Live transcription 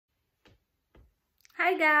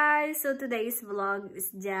Hi guys! So today's vlog is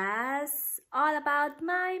just all about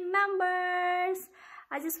my members.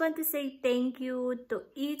 I just want to say thank you to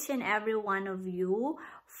each and every one of you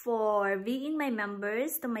for being my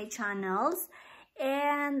members to my channels.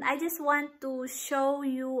 And I just want to show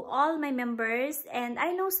you all my members, and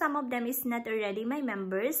I know some of them is not already my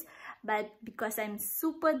members, but because I'm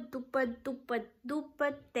super duper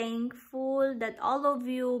thankful that all of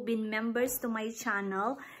you been members to my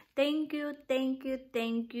channel. Thank you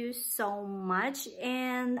so much.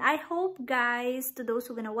 And I hope guys, to those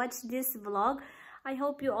who gonna watch this vlog, I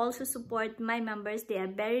hope you also support my members. They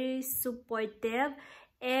are very supportive,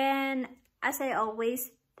 and as I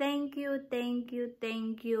always, thank you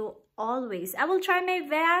always. I will try my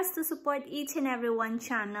best to support each and every one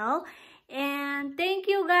channel. And thank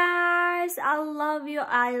you guys. I love you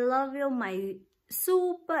my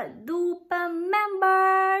super duper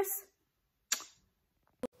members.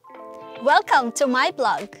 Welcome to my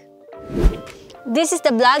blog. This is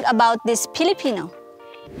the blog about this Filipino.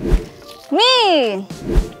 Me!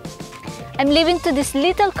 I'm living to this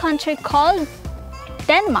little country called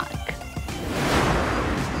Denmark.